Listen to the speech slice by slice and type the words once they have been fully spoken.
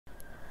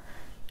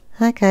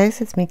Hi guys,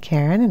 it's me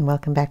Karen and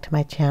welcome back to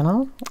my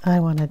channel. I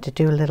wanted to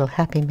do a little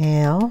happy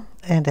mail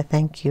and a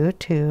thank you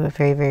to a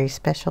very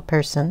special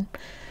person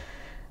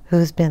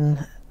who's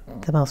been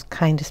the most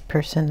kindest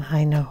person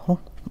I know,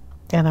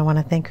 and I want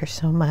to thank her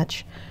so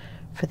much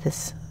for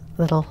this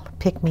little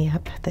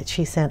pick-me-up that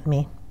she sent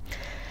me.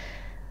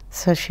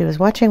 So she was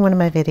watching one of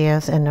my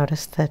videos and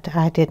noticed that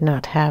I did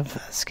not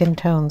have skin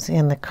tones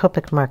in the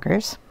Copic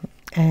markers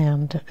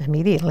and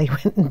immediately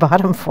went and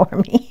bought them for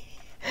me.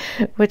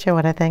 Which I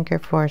want to thank her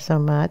for so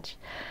much.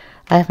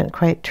 I haven't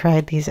quite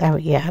tried these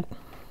out yet,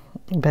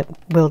 but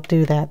we'll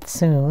do that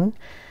soon.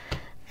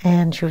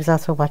 And she was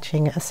also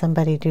watching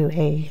somebody do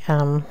a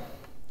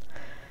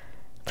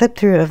flip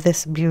through of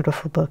this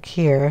beautiful book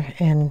here,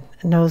 and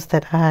knows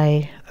that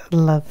I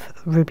love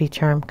Ruby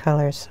Charm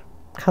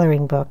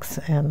coloring books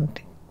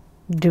and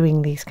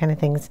doing these kind of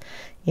things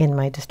in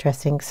my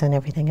distress inks and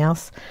everything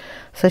else.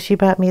 So she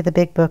bought me the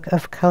big book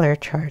of color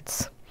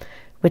charts,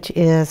 which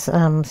is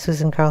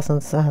Susan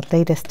Carlson's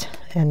latest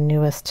and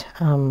newest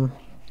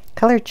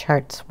color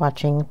charts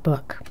watching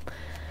book.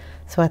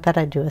 So I thought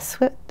I'd do a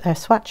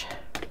swatch,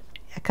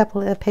 a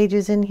couple of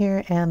pages in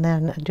here, and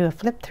then do a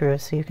flip through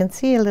so you can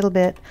see a little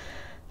bit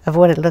of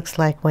what it looks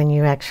like when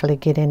you actually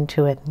get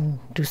into it and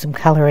do some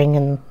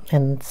coloring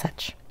and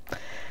such.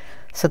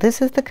 So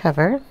this is the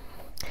cover.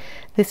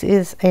 This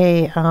is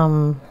a,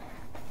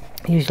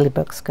 usually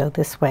books go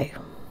this way,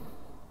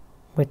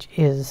 which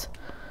is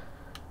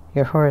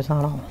your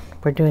horizontal.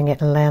 We're doing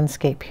it in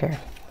landscape here,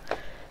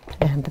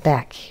 and the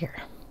back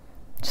here.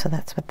 So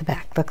that's what the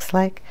back looks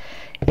like.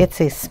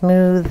 It's a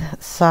smooth,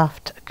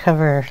 soft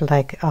cover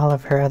like all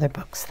of her other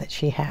books that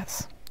she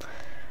has.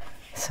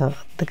 So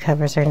the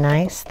covers are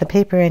nice. The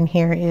paper in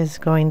here is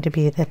going to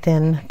be the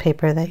thin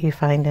paper that you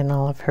find in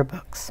all of her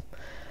books.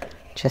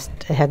 Just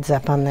a heads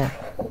up on that.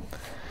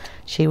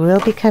 She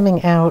will be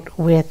coming out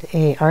with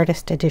a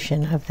artist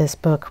edition of this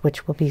book,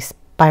 which will be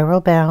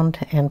spiral bound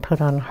and put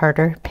on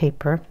harder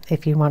paper.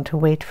 If you want to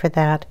wait for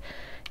that,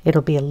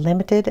 it'll be a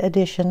limited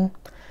edition,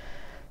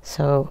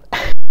 so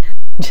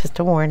just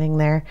a warning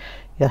there,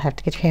 you'll have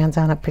to get your hands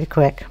on it pretty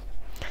quick.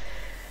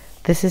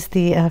 This is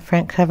the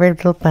front cover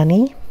little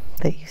bunny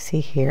that you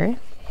see here,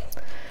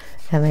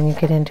 and then you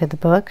get into the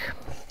book.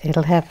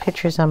 It'll have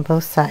pictures on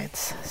both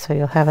sides, so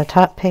you'll have a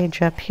top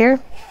page up here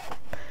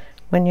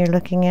when you're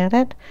looking at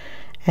it,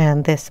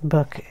 and this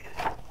book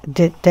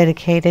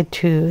dedicated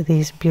to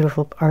these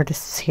beautiful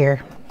artists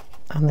here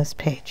on this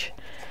page.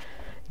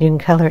 You can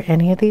color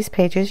any of these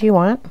pages you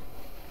want.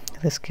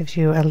 This gives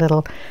you a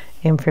little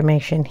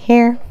information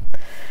here.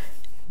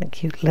 The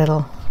cute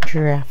little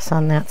giraffes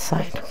on that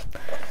side.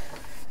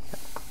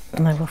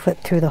 And I will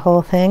flip through the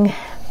whole thing,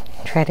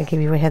 try to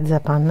give you a heads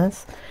up on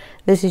this.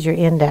 This is your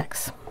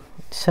index.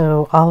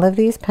 So all of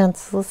these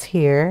pencils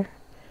here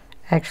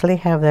actually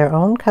have their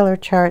own color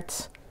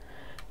charts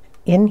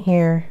in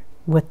here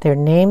with their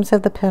names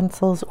of the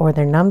pencils or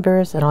their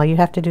numbers, and all you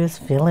have to do is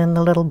fill in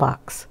the little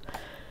box.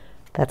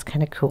 That's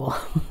kind of cool.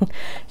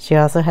 She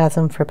also has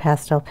them for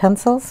pastel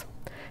pencils,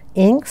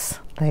 inks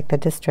like the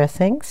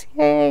distress inks,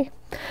 yay,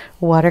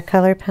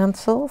 watercolor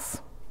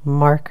pencils,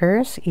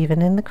 markers,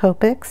 even in the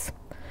Copics,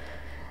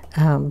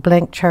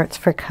 blank charts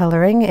for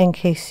coloring in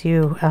case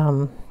you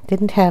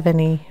didn't have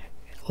any,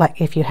 like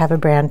if you have a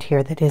brand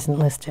here that isn't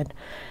listed.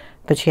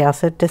 But she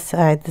also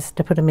decides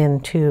to put them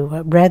into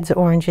reds,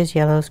 oranges,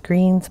 yellows,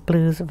 greens,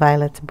 blues,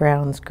 violets,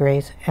 browns,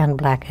 grays, and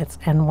blacks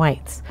and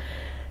whites.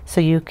 So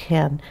you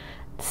can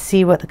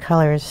see what the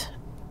colors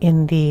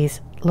in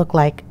these look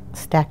like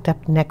stacked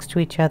up next to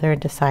each other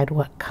and decide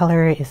what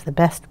color is the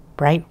best,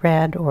 bright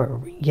red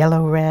or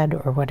yellow red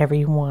or whatever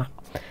you want.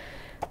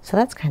 So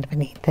that's kind of a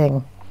neat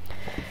thing.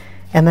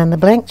 And then the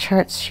blank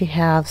charts she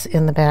has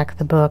in the back of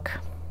the book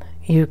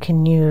you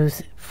can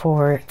use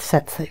for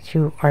sets that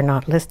you are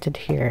not listed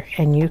here,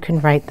 and you can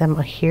write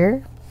them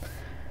here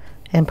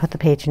and put the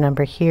page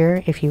number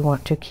here if you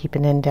want to keep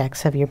an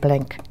index of your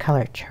blank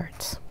color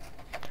charts,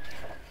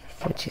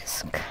 which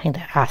is kind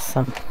of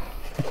awesome.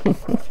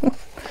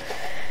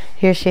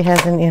 Here she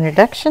has an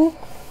introduction.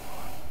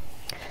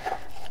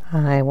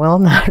 I will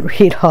not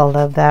read all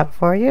of that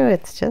for you,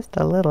 it's just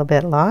a little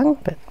bit long,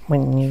 but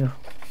when you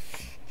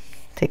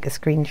take a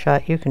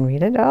screenshot you can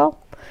read it all.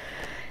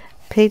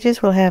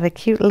 Pages will have a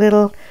cute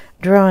little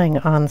drawing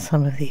on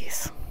some of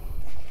these.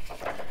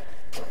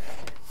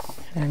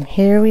 And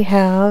here we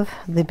have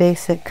the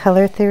basic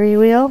color theory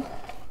wheel.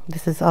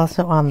 This is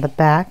also on the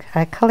back.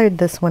 I colored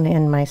this one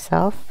in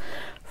myself,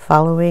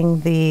 following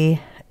the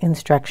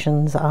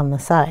instructions on the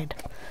side.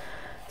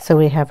 So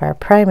we have our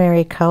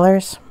primary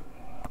colors,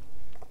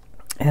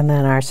 and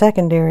then our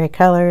secondary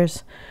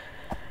colors,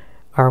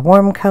 our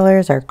warm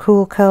colors, our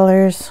cool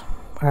colors,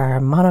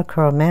 our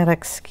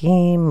monochromatic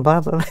scheme,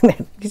 blah blah blah.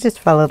 You just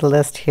follow the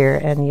list here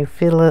and you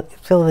fill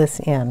this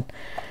in.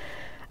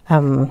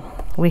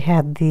 We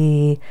had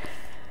the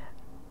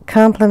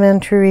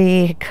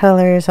complementary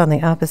colors on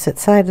the opposite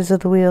sides of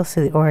the wheel, so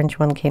the orange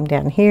one came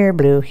down here,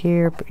 blue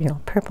here, you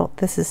know, purple.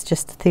 This is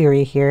just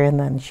theory here, and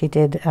then she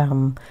did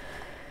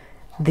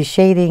the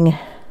shading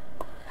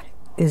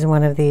is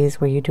one of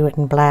these where you do it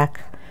in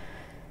black.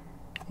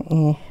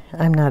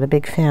 I'm not a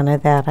big fan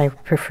of that. I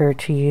prefer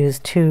to use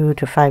 2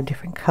 to 5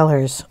 different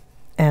colors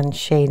and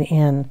shade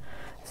in.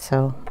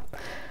 So,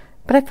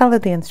 but I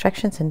followed the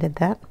instructions and did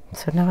that.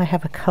 So now I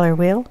have a color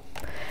wheel.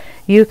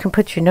 You can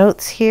put your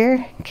notes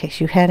here in case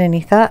you had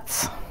any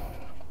thoughts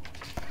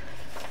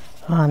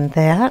on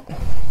that.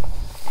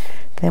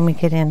 Then we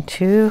get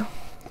into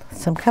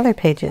some color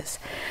pages.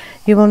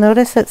 You will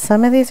notice that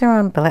some of these are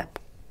on black.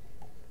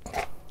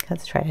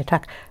 Let's try to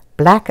talk.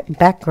 Black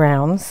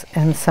backgrounds,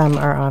 and some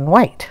are on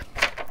white.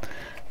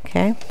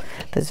 Okay,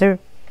 there's a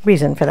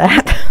reason for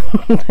that.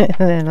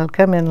 And it'll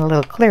come in a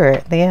little clearer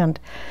at the end.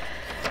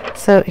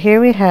 So here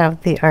we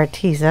have the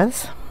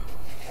Artisas,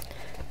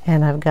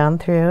 and I've gone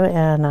through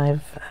and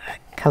I've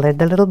colored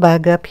the little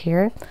bug up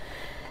here.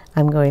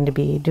 I'm going to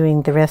be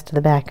doing the rest of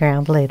the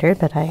background later,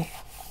 but I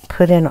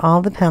put in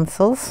all the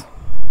pencils.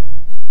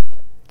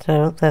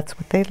 So that's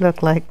what they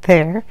look like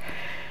there.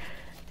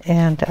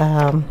 And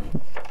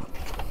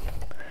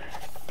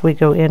we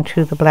go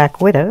into the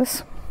Black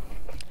Widows.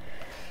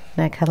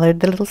 And I colored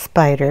the little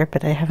spider,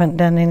 but I haven't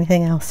done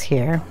anything else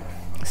here.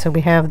 So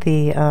we have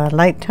the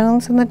light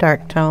tones and the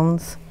dark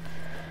tones,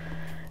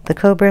 the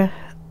cobra,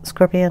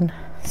 scorpion,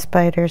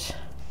 spiders,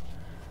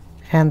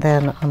 and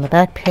then on the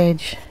back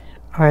page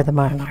are the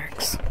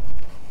monarchs.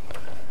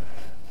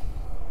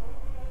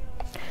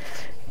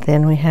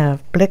 Then we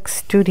have Blick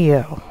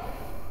Studio.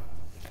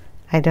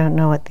 I don't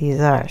know what these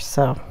are,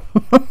 so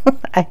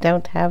I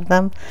don't have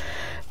them.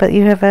 But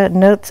you have a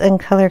notes and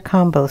color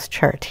combos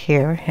chart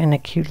here and a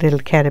cute little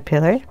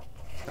caterpillar.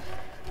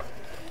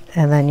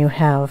 And then you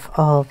have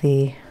all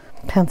the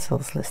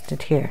pencils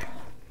listed here.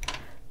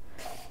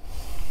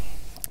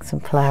 Some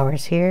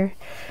flowers here.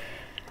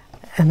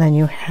 And then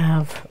you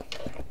have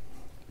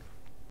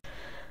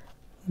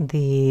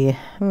the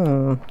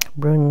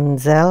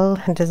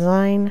Brunzel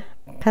design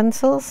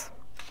pencils.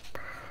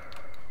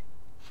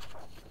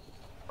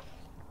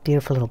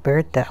 Beautiful little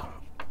bird though.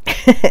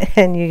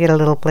 And you get a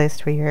little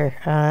place for your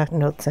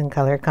notes and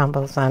color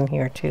combos on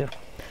here too.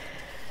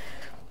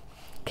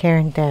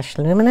 Caran d'Ache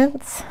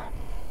Luminance,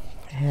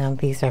 and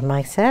these are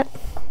my set.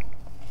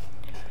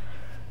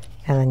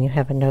 And then you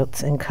have a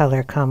notes and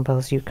color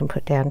combos you can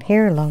put down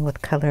here along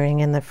with coloring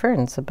in the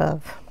ferns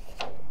above.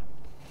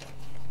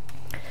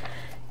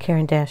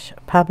 Caran d'Ache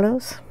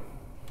Pablos.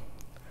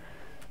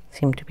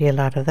 Seem to be a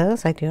lot of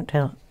those. I don't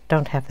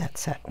have that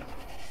set.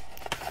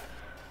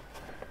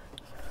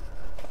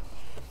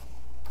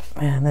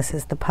 And this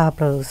is the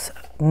Pablo's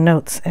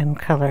notes and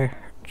color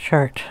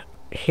chart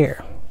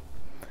here.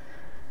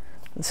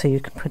 So you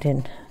can put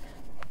in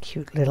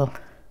cute little,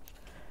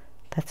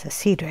 that's a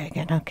sea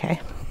dragon,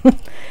 okay. Then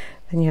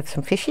you have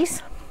some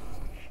fishies.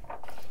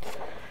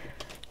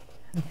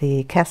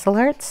 The Castle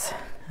Arts,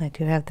 I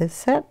do have this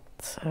set,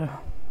 so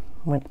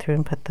went through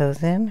and put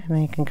those in, and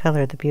then you can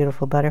color the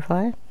beautiful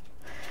butterfly.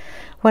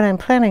 What I'm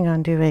planning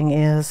on doing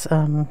is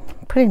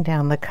putting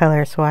down the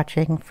color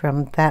swatching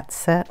from that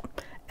set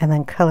and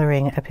then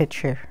coloring a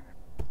picture,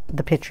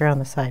 the picture on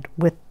the side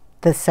with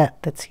the set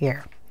that's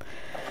here,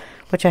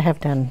 which I have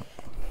done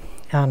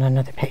on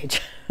another page.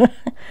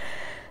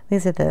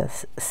 These are the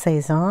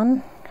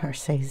Cezanne or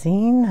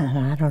Cezanne,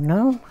 I don't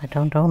know. I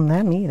don't own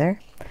them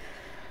either.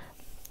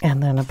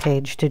 And then a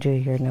page to do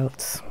your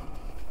notes.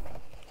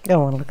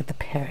 Oh, and look at the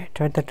parrot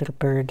or the little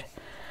bird.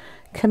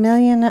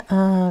 Chameleon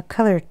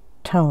color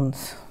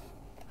tones.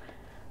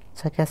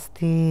 So I guess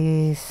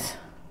these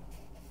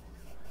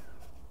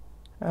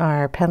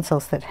are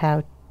pencils that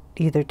have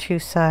either 2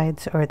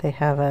 sides or they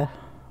have a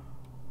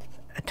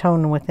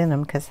tone within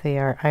them because they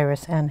are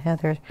iris and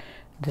heather.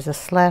 There's a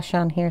slash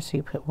on here, so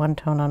you put 1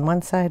 tone on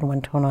one side and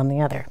 1 tone on the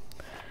other.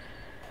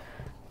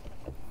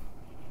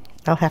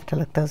 I'll have to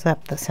look those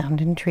up. They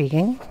sound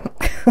intriguing.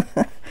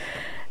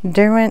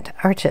 Derwent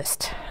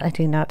Artist. I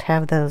do not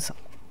have those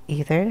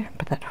either,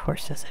 but that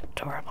horse is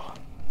adorable.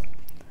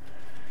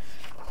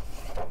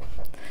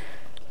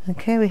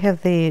 Okay, we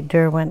have the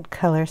Derwent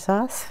Color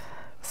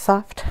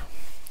Soft.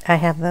 I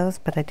have those,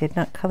 but I did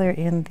not color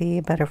in the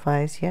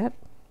butterflies yet.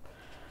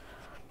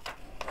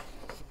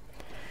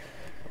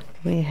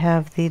 We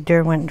have the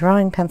Derwent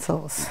drawing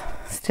pencils,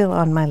 still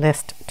on my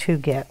list to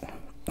get.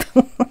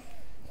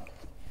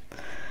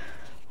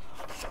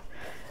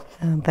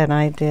 And then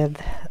I did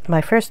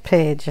my first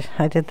page,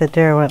 I did the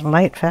Derwent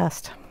Light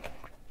Fast.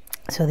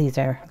 So these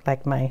are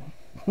like my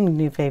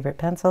new favorite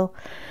pencil.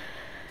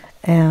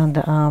 And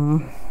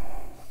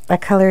I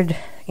colored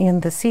in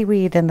the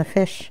seaweed and the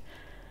fish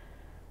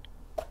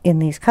in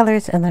these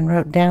colors, and then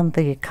wrote down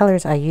the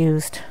colors I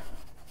used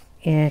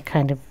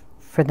kind of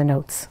for the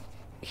notes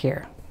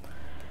here.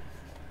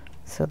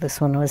 So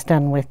this one was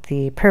done with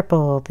the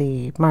purple,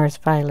 the Mars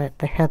Violet,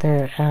 the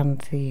Heather, and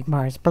the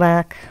Mars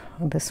Black.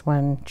 This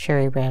one,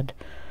 Cherry Red,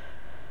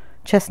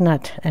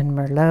 Chestnut, and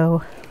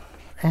Merlot.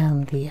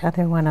 And the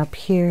other one up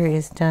here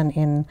is done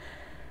in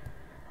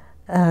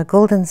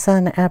Golden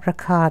Sun,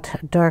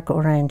 Apricot, Dark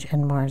Orange,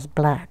 and Mars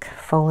Black.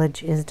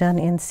 Foliage is done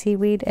in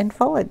Seaweed and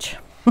Foliage.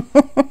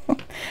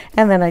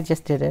 And then I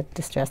just did a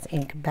Distress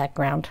Ink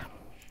background.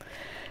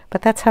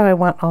 But that's how I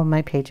want all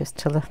my pages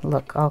to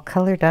look, all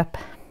colored up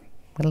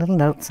with little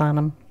notes on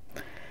them.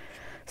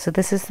 So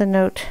this is the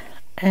note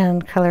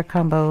and color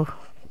combo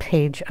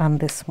page on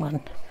this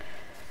one.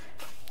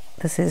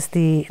 This is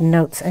the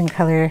notes and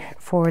color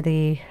for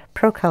the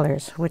Pro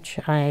Colors, which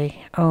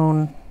I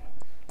own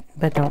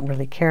but don't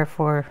really care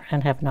for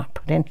and have not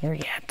put in here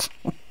yet.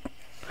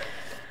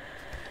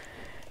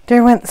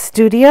 Derwent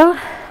Studio.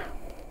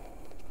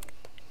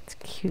 It's a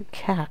cute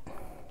cat.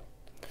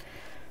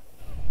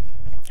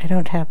 I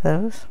don't have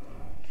those.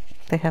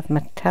 They have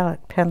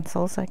metallic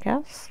pencils, I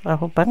guess. A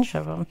whole bunch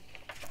of them.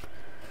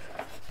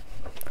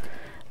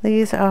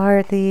 These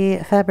are the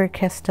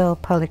Faber-Castell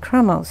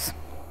Polychromos.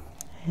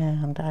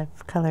 And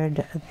I've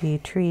colored the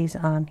trees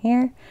on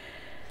here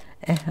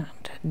and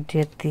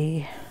did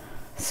the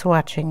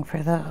swatching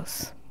for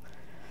those.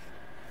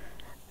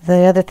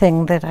 The other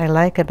thing that I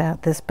like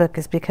about this book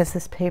is because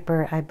this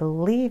paper, I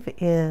believe,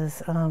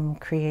 is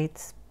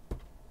Create's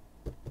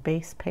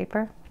base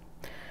paper.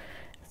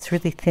 It's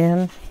really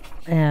thin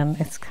and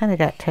it's kind of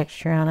got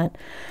texture on it.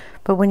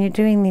 But when you're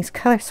doing these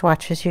color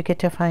swatches, you get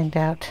to find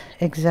out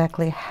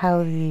exactly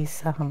how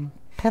these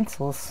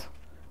pencils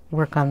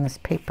work on this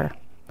paper.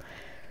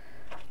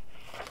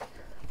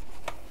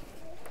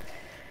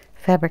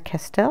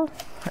 Faber-Castell,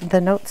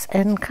 the notes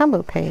and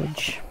combo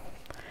page.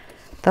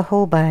 The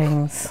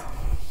Holbeins.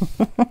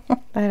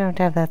 I don't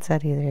have that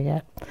set either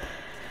yet.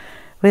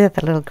 We have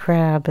the little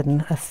crab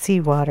and a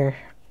seawater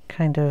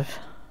kind of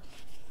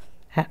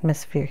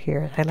atmosphere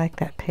here. I like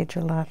that page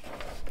a lot.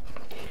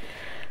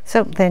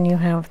 So then you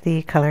have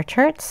the color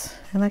charts,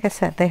 and like I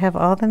said, they have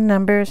all the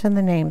numbers and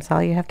the names.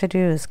 All you have to do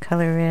is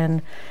color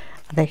in.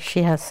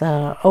 She has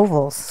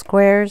ovals,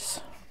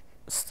 squares,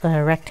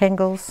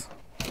 rectangles,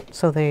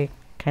 so they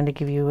kind of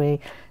give you a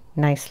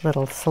nice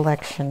little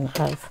selection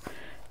of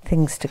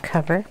things to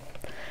cover.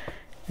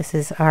 This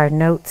is our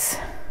notes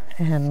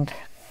and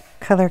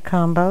color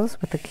combos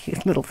with the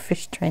cute little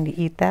fish trying to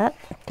eat that.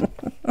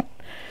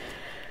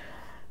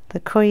 The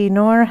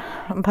Koh-i-Noor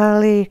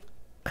Poly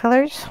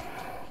colors,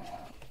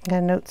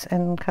 notes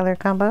and color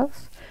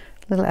combos.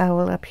 Little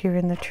owl up here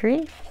in the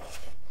tree.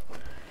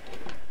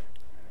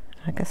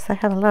 I guess I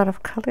have a lot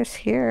of colors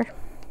here.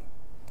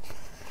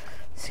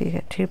 So you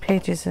get 2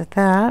 pages of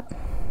that.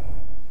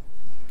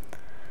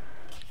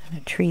 And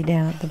a tree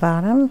down at the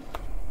bottom.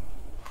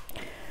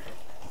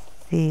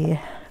 The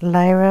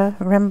Lyra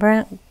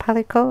Rembrandt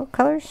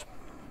colors.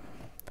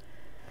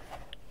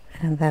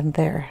 And then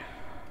their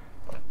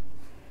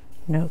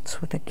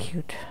notes with a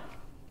cute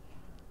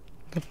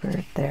little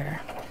bird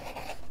there.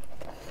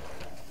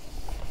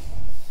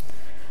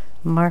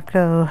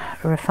 Marco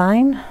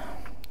Refine.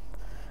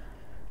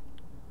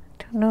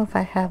 Don't know if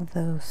I have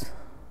those.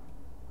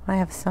 I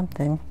have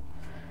something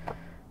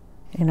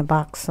in a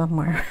box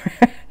somewhere.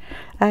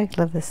 I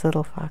love this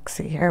little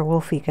foxy or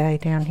wolfy guy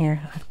down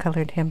here. I've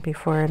colored him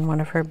before in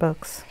one of her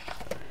books.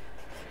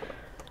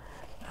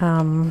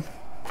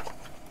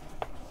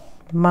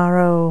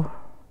 Maro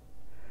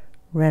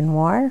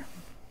Renoir.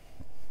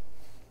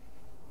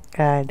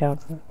 I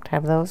don't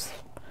have those.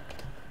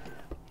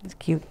 It's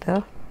cute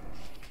though.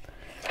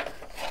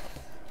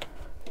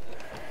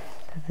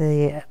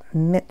 The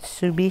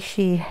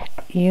Mitsubishi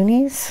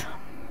Unis,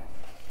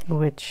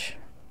 which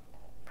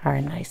are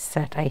a nice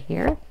set, I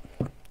hear.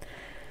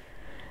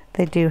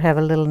 They do have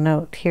a little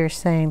note here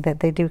saying that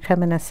they do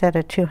come in a set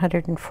of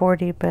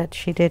 240, but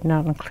she did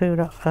not include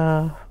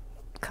a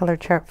color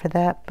chart for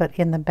that. But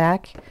in the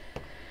back,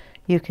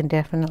 you can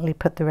definitely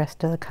put the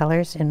rest of the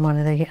colors in one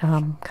of the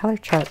color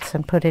charts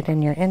and put it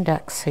in your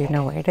index so you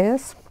know where it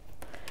is.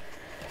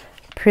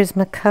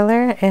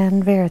 Prismacolor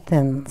and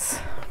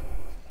Verithins.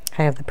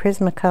 I have the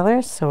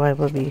Prismacolor, so I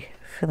will be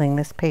filling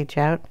this page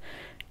out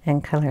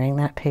and coloring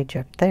that page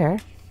up there.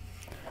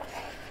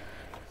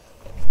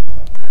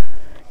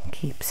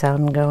 Keeps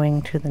on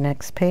going to the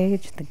next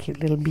page, the cute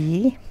little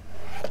bee.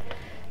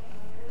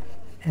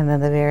 And then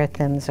the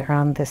Verithins are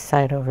on this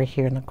side over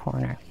here in the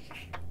corner.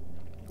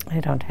 I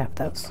don't have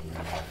those.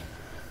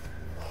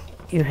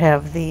 You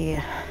have the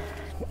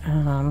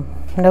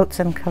notes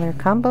and color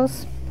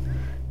combos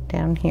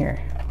down here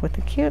with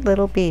the cute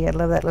little bee. I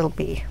love that little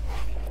bee.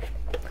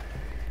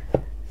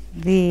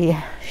 The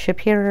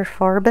Shapiro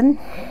Farben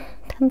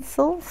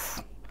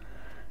pencils.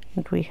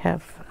 And we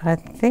have, I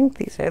think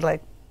these are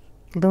like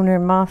lunar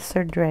moths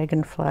or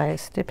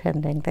dragonflies,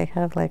 depending. They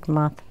have like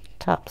moth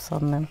tops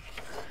on them.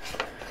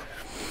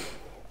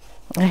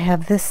 I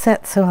have this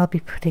set, so I'll be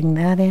putting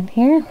that in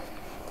here.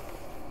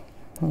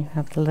 You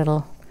have the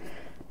little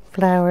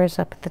flowers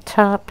up at the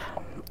top,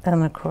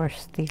 and of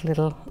course the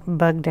little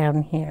bug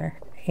down here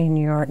in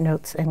your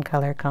notes and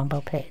color combo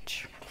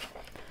page.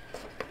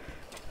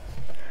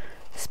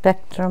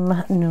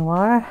 Spectrum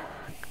Noir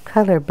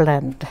Color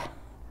Blend.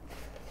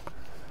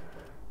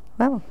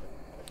 Well,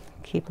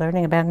 keep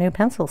learning about new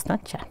pencils,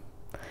 don't you?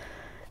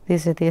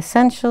 These are the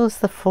essentials,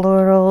 the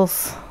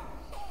florals,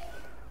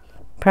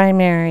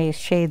 primary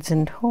shades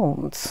and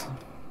tones.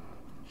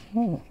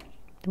 They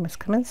must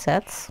come in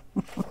sets.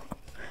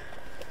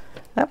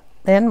 Oh,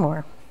 and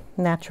more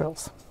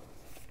naturals.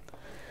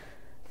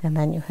 And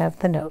then you have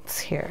the notes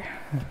here.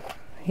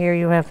 Here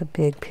you have the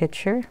big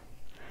picture.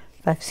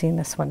 I've seen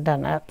this one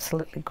done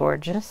absolutely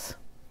gorgeous.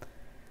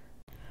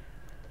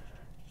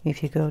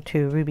 If you go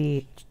to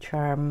Ruby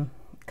Charm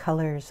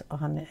Colors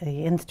on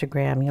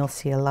Instagram, you'll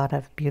see a lot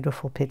of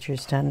beautiful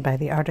pictures done by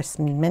the artist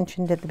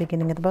mentioned at the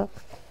beginning of the book.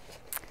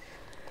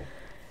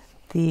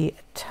 The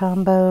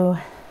Tombow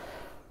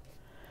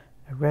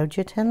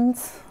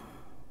Rogitans.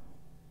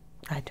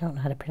 I don't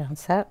know how to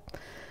pronounce that.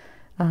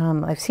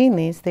 I've seen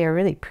these. They are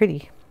really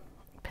pretty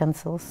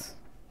pencils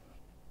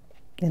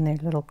in their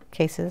little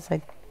cases.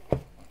 I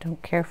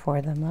don't care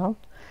for them though.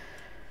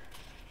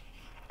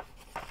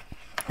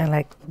 I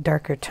like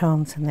darker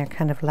tones and they're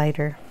kind of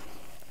lighter.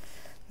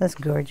 That's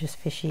gorgeous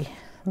fishy.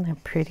 Isn't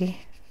that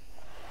pretty?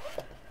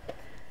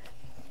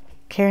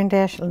 Caran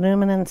d'Ache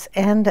Luminance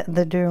and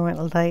the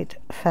Derwent Light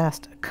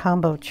Fast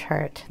combo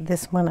chart.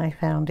 This one I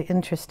found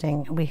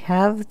interesting. We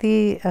have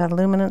the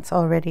Luminance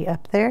already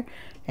up there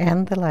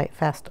and the Light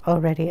Fast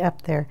already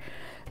up there.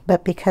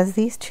 But because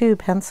these two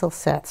pencil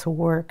sets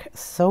work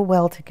so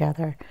well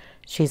together,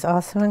 she's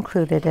also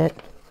included it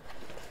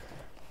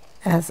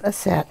as a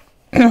set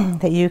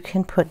that you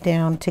can put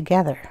down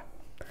together.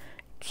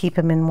 Keep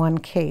them in one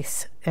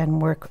case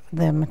and work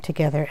them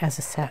together as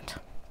a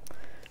set,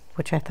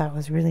 which I thought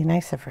was really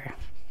nice of her.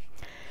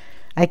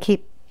 I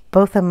keep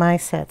both of my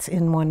sets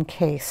in one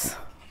case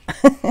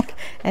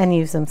and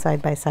use them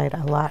side by side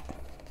a lot.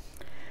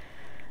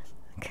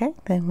 Okay,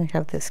 then we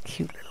have this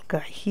cute little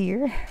guy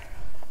here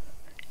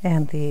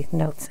and the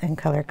notes and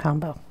color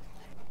combo.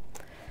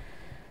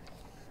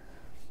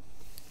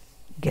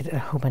 Get a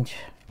whole bunch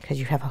because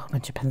you have a whole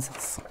bunch of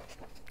pencils.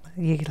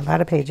 You get a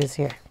lot of pages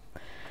here.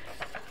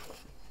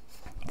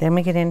 Then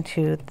we get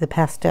into the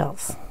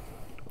pastels.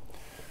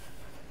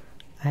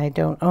 I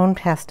don't own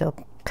pastel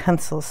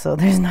pencils, so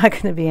there's not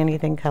going to be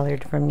anything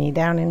colored for me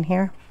down in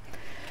here.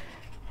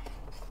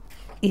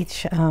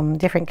 Each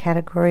different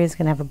category is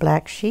going to have a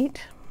black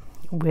sheet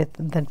with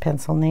the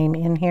pencil name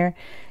in here.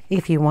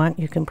 If you want,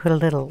 you can put a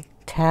little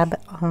tab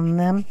on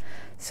them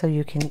so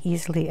you can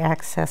easily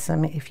access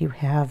them if you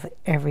have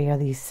every of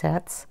these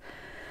sets.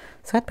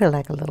 So I'd put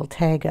like a little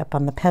tag up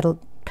on the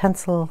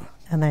pencil,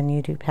 and then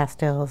you do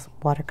pastels,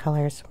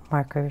 watercolors,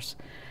 markers,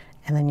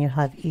 and then you'll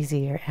have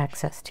easier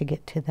access to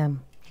get to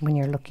them when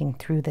you're looking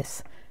through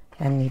this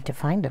and need to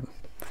find them.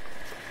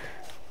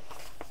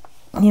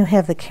 You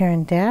have the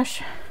Caran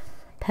d'Ache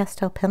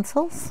pastel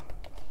pencils,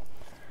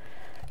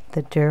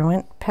 the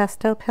Derwent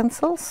pastel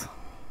pencils,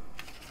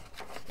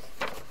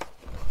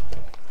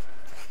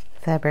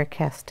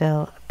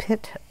 Faber-Castell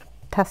Pitt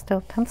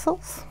pastel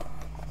pencils,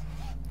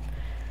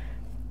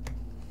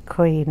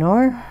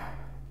 Koh-i-Noor,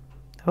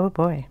 oh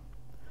boy,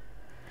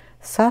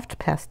 soft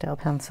pastel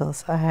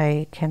pencils.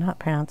 I cannot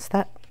pronounce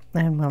that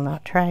and will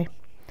not try.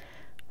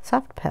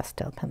 Soft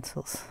pastel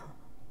pencils.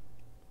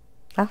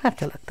 I'll have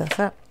to look those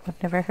up.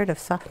 I've never heard of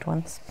soft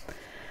ones.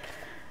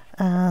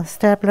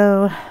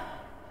 Stablo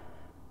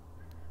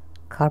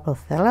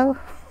Carbothello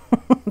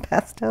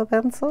pastel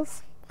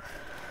pencils.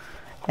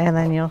 And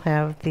then you'll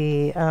have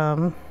the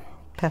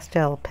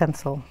pastel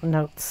pencil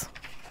notes.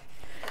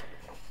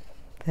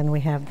 Then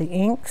we have the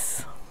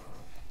inks.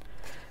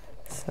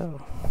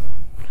 So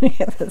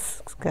this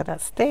is gonna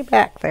stay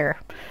back there.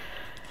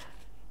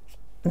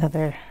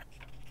 Another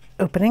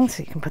opening,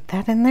 so you can put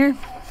that in there.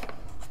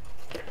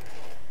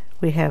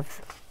 We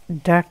have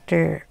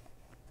Dr.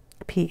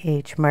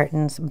 P.H.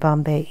 Martin's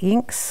Bombay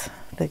inks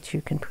that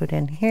you can put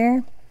in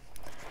here.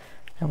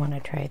 I want to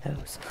try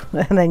those.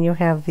 And then you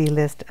have the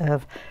list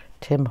of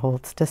Tim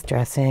Holtz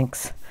Distress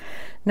inks.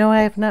 No,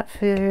 I have not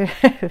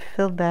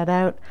filled that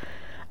out.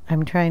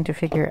 I'm trying to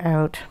figure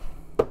out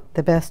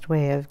the best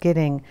way of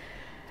getting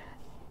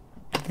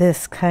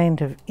this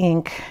kind of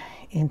ink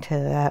into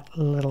that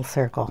little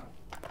circle.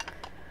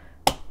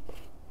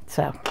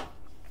 So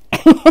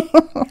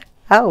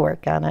I'll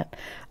work on it.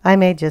 I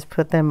may just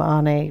put them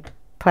on a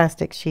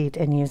plastic sheet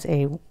and use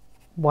a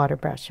water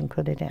brush and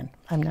put it in.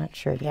 I'm not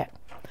sure yet.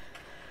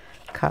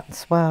 Cotton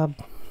swab,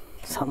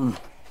 something.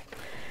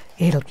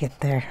 It'll get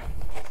there.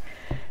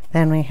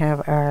 Then we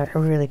have our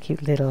really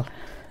cute little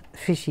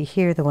fishy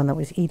here, the one that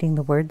was eating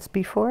the words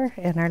before,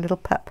 and our little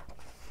pup.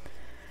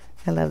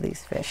 I love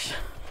these fish.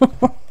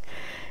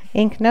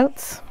 Ink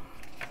notes.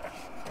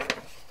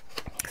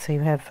 So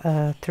you have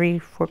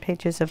 3-4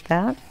 pages of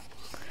that.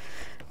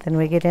 Then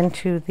we get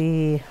into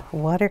the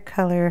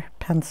watercolor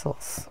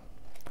pencils.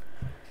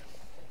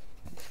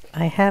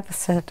 I have a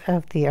set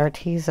of the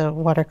Arteza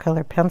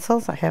watercolor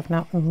pencils. I have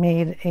not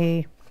made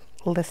a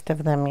list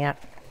of them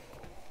yet.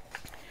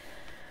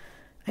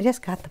 I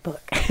just got the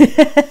book.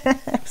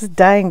 I was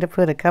dying to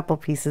put a couple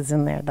pieces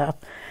in there though.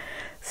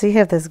 So you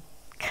have this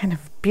kind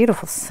of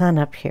beautiful sun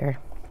up here.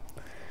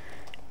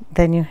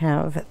 Then you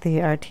have the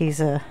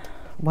Arteza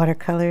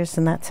watercolors,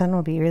 and that sun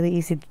will be really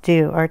easy to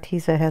do.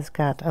 Arteza has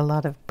got a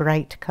lot of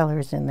bright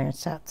colors in their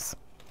sets.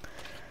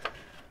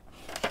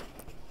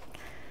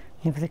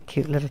 You have the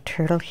cute little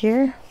turtle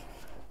here.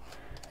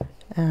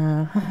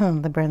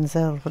 The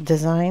Brenzel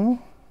design.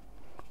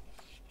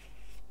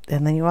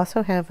 And then you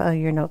also have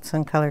your notes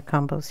and color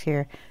combos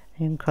here.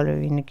 And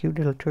coloring a cute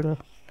little turtle.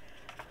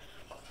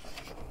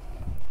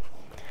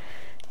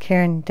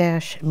 Caran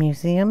d'Ache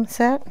Museum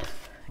set.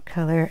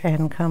 Color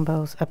and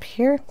combos up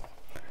here.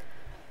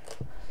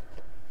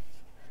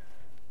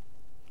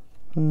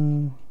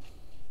 I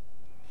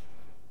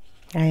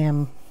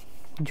am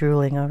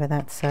drooling over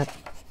that set.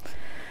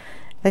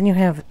 Then you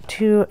have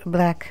 2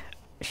 black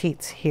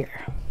sheets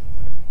here.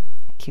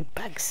 Cute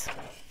bugs.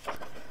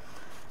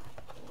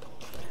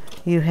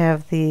 You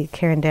have the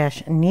Caran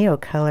d'Ache Neo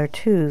Color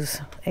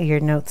 2s,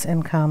 your notes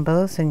and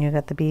combos, and you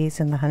got the bees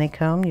and the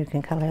honeycomb. You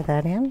can color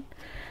that in.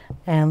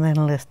 And then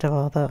a list of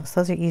all those.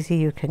 Those are easy.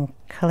 You can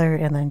color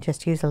and then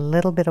just use a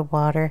little bit of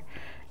water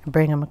and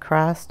bring them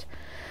across.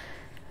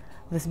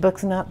 This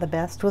book's not the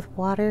best with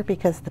water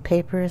because the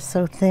paper is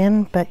so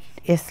thin, but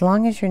as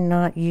long as you're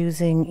not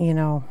using, you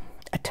know,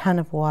 a ton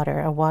of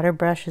water, a water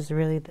brush is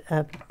really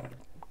a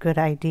good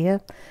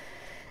idea.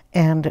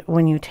 And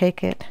when you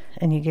take it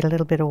and you get a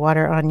little bit of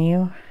water on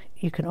you,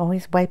 you can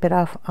always wipe it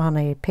off on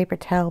a paper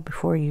towel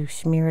before you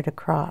smear it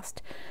across.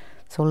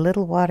 So a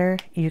little water,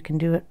 you can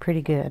do it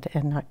pretty good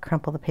and not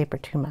crumple the paper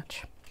too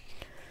much.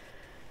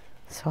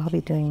 So I'll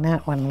be doing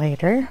that one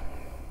later.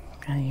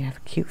 And you have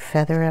a cute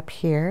feather up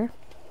here.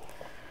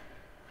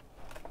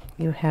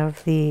 You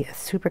have the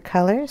super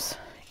colors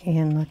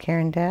in the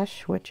Caran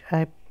d'Ache, which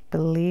I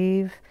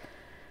believe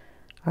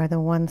are the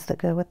ones that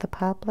go with the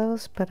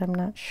Pablos, but I'm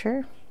not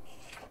sure.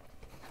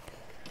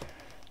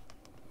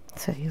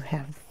 So you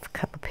have a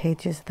couple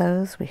pages of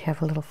those. We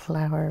have a little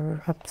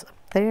flower up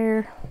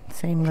there,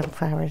 same little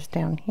flowers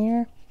down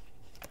here.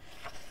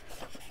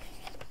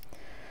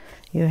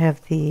 You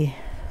have the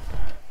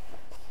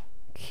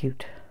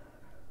cute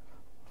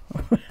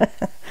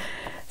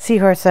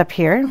seahorse up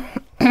here.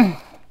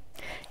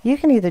 You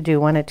can either do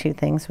one of 2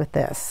 things with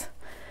this.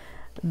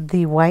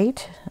 The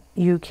white,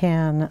 you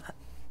can,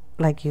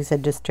 like you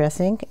said,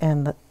 distress ink,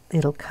 and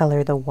it'll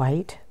color the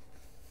white.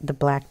 The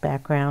black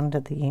background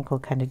of the ink will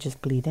kind of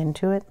just bleed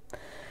into it.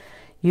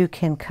 You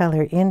can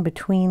color in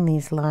between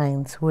these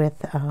lines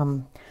with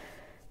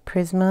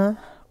Prisma.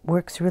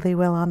 Works really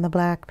well on the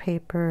black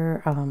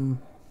paper.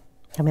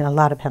 I mean, a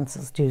lot of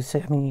pencils do, so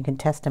I mean, you can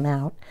test them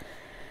out.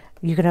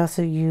 You could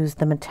also use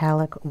the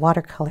metallic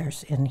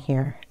watercolors in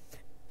here.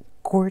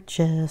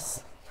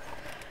 Gorgeous.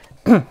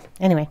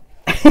 Anyway,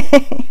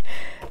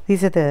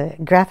 these are the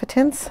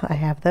graphitints. I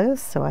have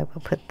those, so I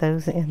will put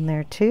those in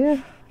there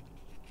too.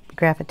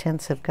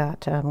 Graphitints have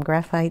got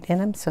graphite in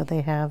them, so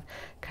they have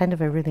kind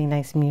of a really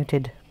nice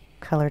muted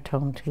color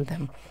tone to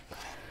them.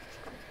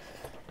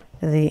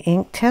 The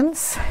ink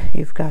tints,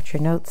 you've got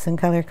your notes and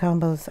color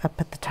combos up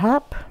at the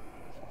top.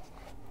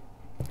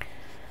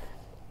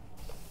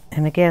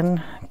 And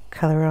again,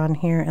 color on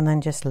here and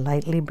then just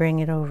lightly bring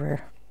it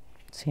over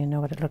so you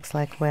know what it looks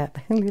like wet.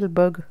 A little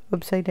bug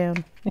upside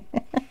down.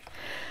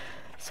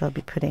 So I'll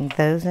be putting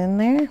those in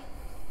there.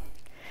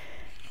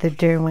 The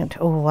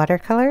Derwent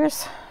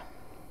watercolors.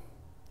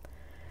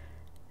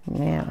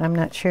 Now, I'm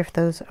not sure if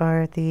those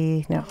are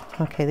the, no,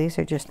 okay, these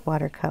are just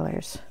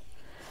watercolors.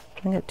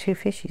 I got 2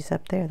 fishies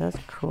up there, those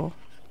are cool.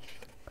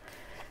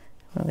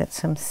 We'll get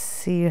some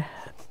sea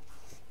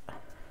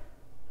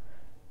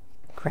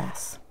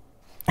grass.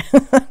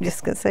 I'm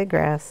just going to say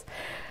grass.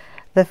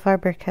 The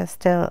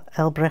Faber-Castell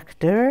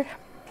Albrecht-Dürer,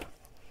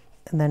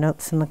 and the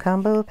notes in the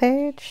combo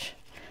page.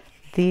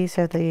 These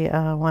are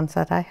the ones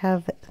that I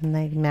have, and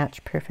they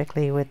match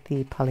perfectly with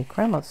the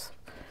polychromos.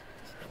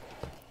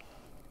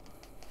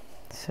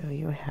 So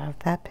you have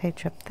that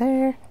page up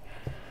there,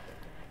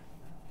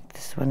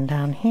 this one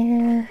down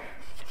here,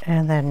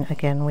 and then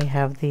again we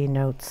have the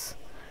notes.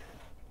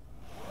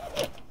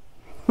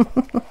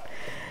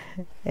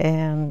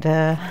 And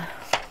you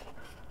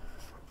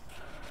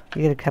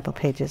get a couple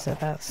pages of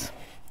those.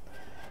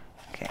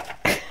 Okay,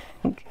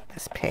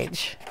 this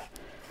page.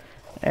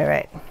 All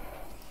right,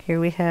 here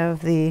we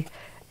have the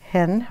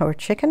hen or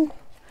chicken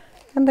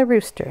and the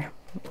rooster,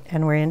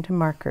 and we're into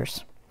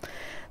markers.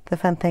 The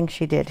fun thing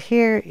she did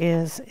here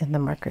is in the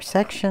marker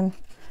section.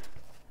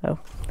 Oh,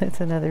 there's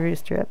another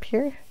rooster up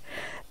here.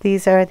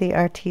 These are the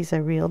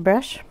Arteza Real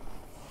Brush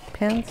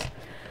pens,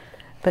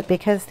 but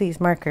because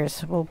these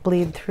markers will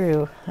bleed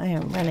through, I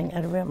am running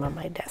out of room on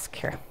my desk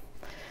here.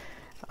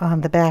 On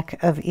the back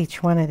of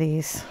each one of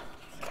these,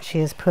 she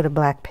has put a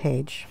black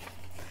page.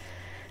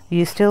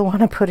 You still want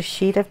to put a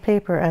sheet of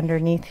paper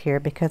underneath here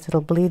because it'll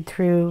bleed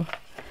through.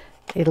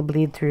 It'll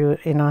bleed through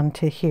and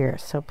onto here.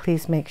 So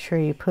please make sure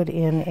you put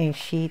in a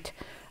sheet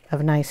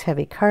of nice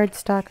heavy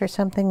cardstock or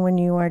something when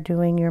you are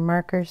doing your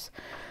markers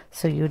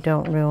so you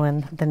don't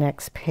ruin the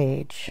next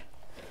page.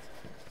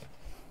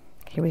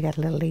 Here we got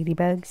little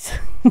ladybugs.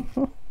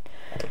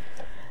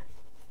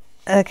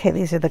 Okay,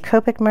 these are the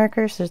Copic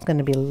markers. There's going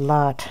to be a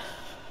lot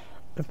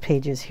of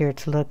pages here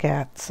to look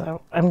at,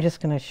 so I'm just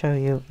going to show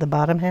you the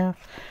bottom half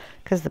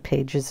because the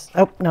pages,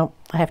 oh no,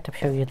 I have to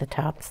show you the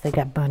tops. They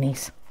got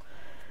bunnies.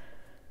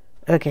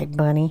 Okay,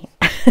 bunny.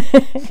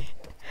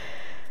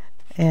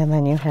 And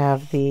then you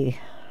have the,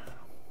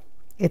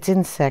 it's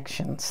in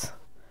sections,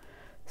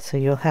 So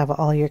you'll have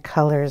all your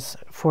colors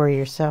for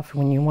yourself.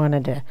 When you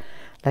wanted to,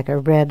 like a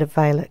red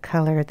violet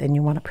color, then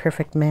you want a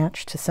perfect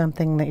match to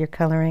something that you're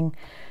coloring,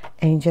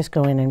 and you just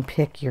go in and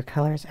pick your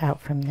colors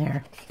out from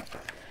there.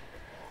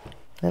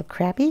 Little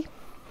Crappy.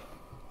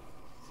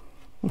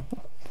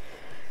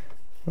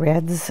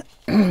 Reds,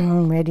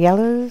 red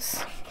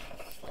yellows.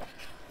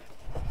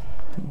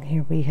 And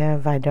here we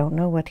have, I don't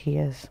know what he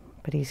is,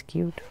 but he's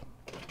cute.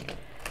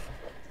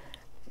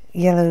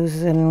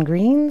 Yellows and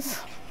greens.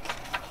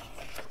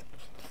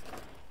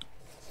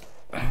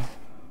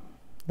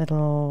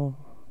 Little,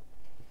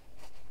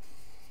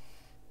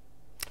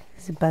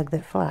 this is a bug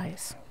that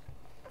flies.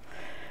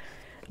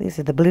 These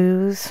are the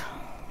blues.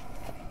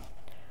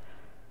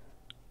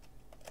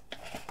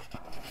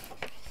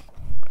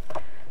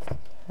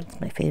 That's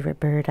my favorite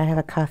bird. I have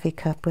a coffee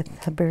cup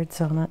with the birds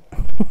on it.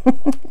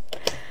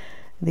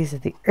 These are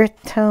the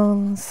earth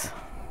tones.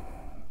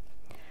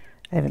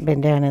 I haven't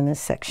been down in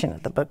this section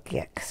of the book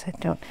yet because I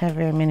don't have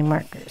very many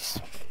markers.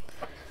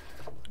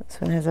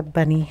 This one has a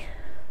bunny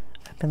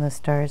up in the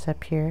stars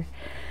up here.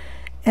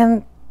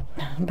 And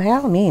by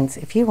all means,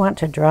 if you want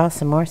to draw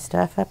some more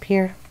stuff up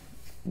here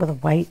with a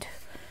white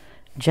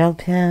gel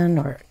pen,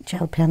 or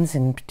gel pens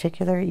in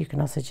particular, you can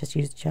also just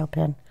use gel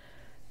pen.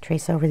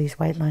 Trace over these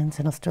white lines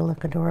and it'll still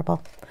look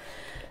adorable.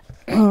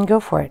 Go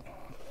for it.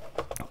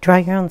 Draw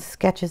your own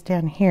sketches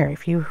down here.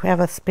 If you have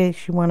a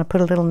space you want to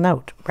put a little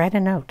note, write a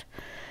note.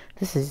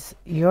 This is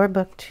your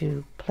book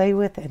to play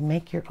with and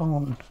make your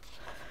own.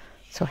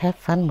 So have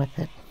fun with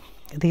it.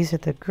 These are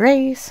the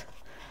grays.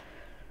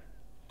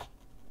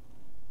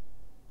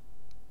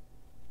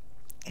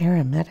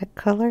 Aromatic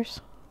colors.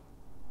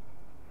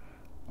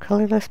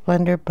 Colorless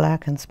blender,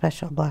 black, and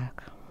special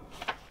black.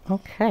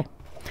 Okay.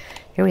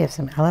 Here we have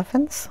some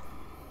elephants.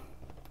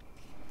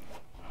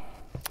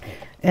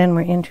 And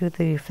we're into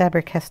the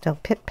Faber-Castell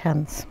Pitt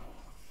pens.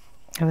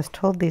 I was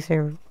told these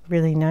are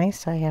really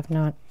nice. I have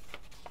not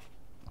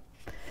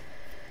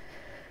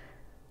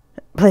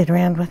played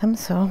around with them,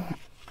 so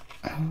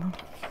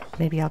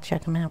maybe I'll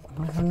check them out.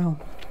 I don't know.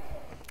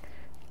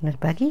 Little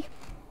Buggy.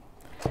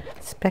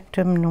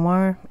 Spectrum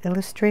Noir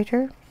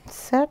Illustrator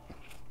set.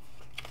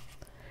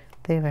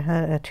 They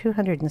have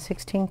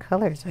 216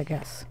 colors, I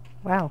guess.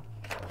 Wow.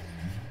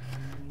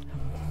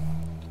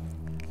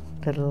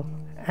 Little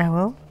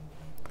owl.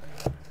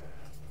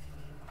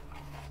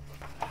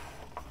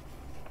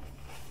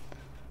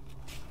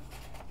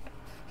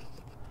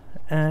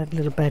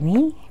 Little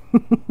bunny.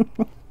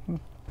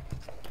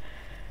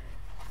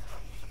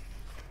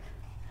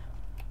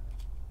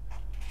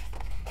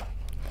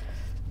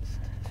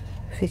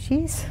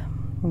 Fishies.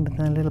 With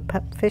a little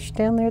pup fish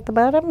down there at the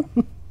bottom.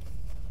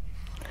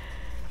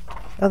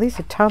 Oh, these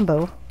are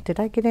Tombow. Did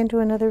I get into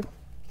another?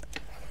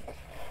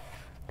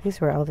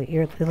 These were all the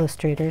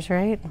illustrators,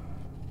 right?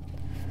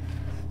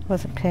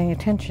 Wasn't paying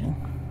attention.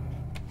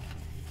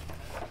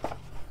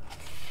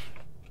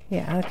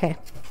 Yeah, okay.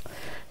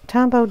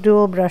 Tombow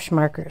dual brush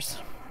markers.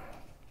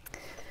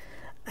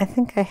 I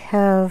think I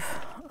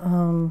have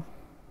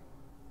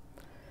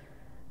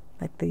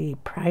like the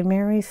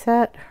primary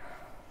set.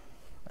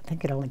 I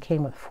think it only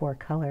came with 4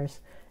 colors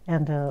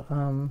and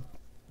a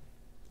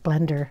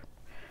blender.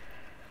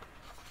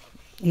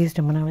 Used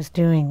them when I was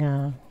doing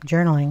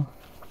journaling,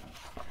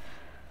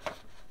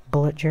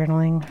 bullet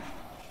journaling,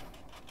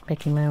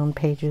 making my own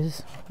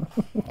pages,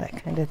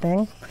 that kind of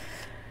thing.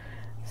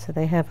 So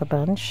they have a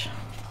bunch.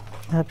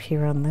 Up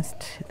here on this,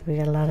 we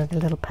got a lot of the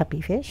little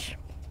puppy fish.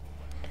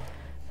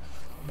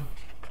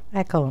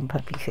 I call them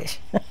puppy fish.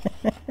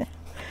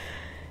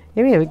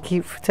 Here we have a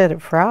cute set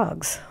of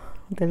frogs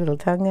with their little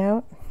tongue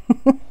out.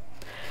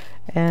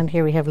 And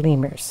here we have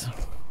lemurs.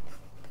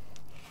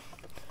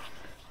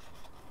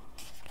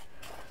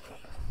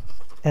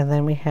 And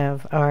then we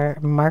have our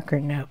marker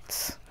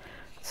notes.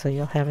 So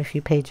you'll have a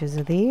few pages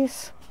of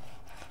these.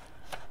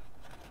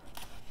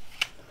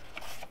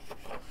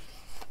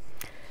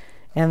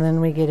 And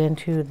then we get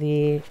into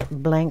the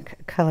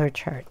blank color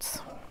charts.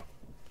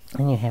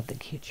 And you have the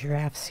cute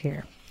giraffes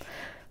here.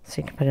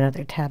 So you can put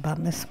another tab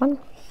on this one.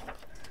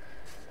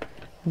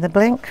 The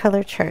blank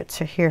color charts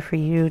are here for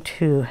you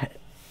to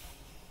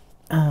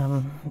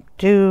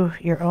do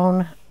your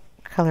own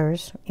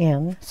colors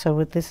in.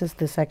 So this is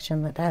the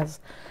section that has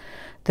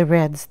the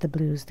reds, the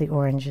blues, the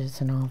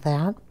oranges, and all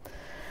that.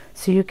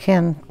 So you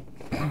can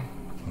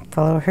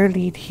follow her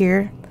lead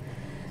here.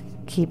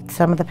 Keep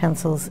some of the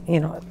pencils, you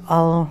know,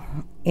 all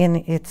in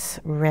its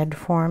red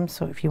form.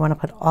 So if you want to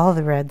put all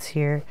the reds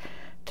here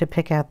to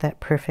pick out that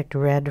perfect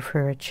red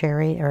for a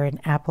cherry or an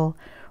apple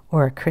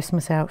or a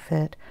Christmas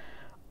outfit,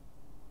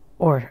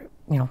 or,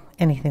 you know,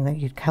 anything that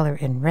you'd color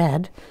in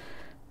red,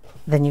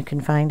 then you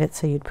can find it.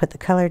 So you'd put the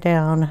color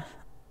down,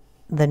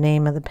 the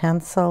name of the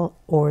pencil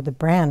or the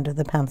brand of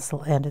the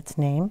pencil and its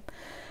name,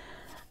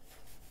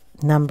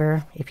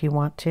 number if you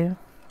want to.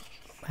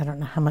 I don't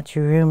know how much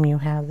room you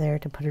have there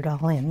to put it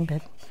all in,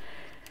 but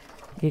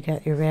you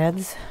got your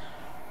reds,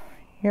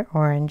 your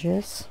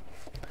oranges,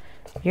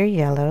 your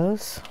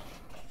yellows,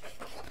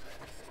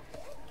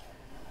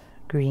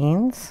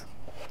 greens,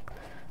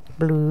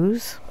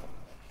 blues,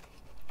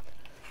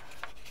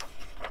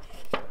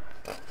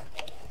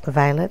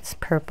 violets,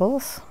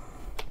 purples,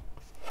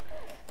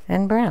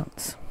 and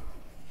browns.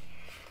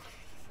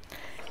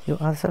 You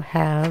also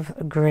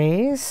have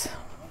grays,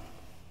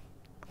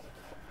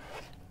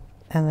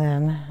 and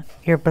then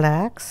your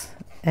blacks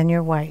and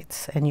your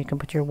whites, and you can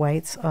put your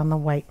whites on the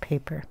white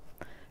paper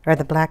or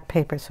the black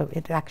paper so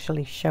it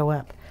actually show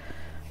up.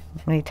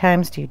 How many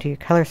times do you do your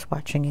color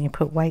swatching and you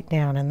put white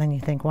down and then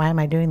you think, why am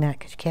I doing that?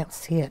 Because you can't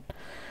see it.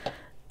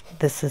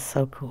 This is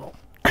so cool.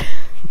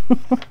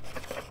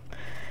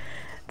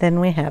 Then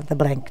we have the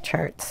blank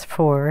charts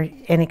for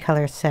any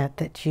color set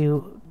that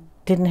you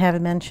didn't have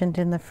mentioned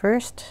in the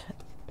first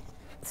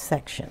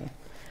section.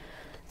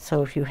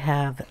 So if you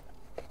have,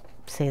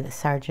 say, the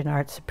Sargent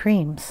Art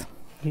Supremes,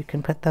 you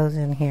can put those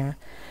in here.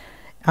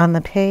 On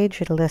the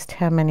page, it'll list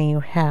how many you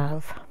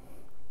have.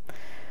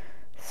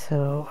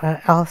 So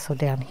also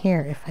down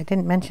here, if I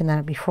didn't mention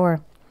that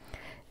before,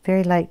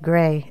 very light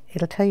gray,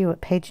 it'll tell you what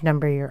page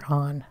number you're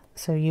on.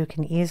 So you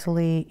can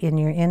easily, in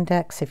your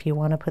index, if you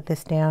want to put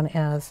this down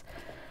as,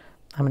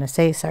 I'm going to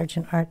say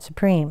Sargent Art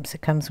Supremes,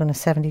 it comes in a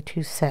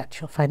 72 set.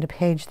 You'll find a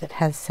page that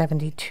has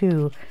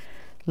 72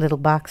 little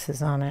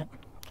boxes on it.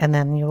 And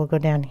then you will go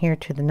down here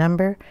to the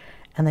number,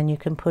 and then you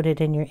can put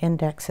it in your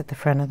index at the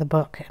front of the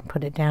book and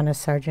put it down as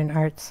Sargent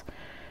Arts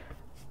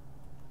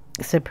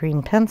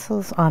Supreme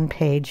Pencils on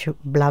page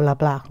blah blah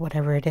blah,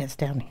 whatever it is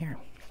down here.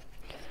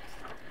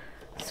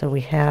 So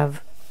we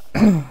have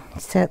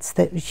sets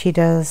that she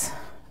does.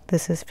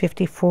 This is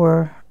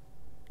 54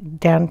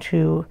 down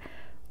to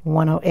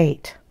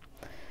 108.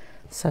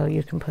 So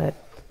you can put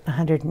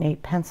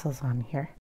 108 pencils on here.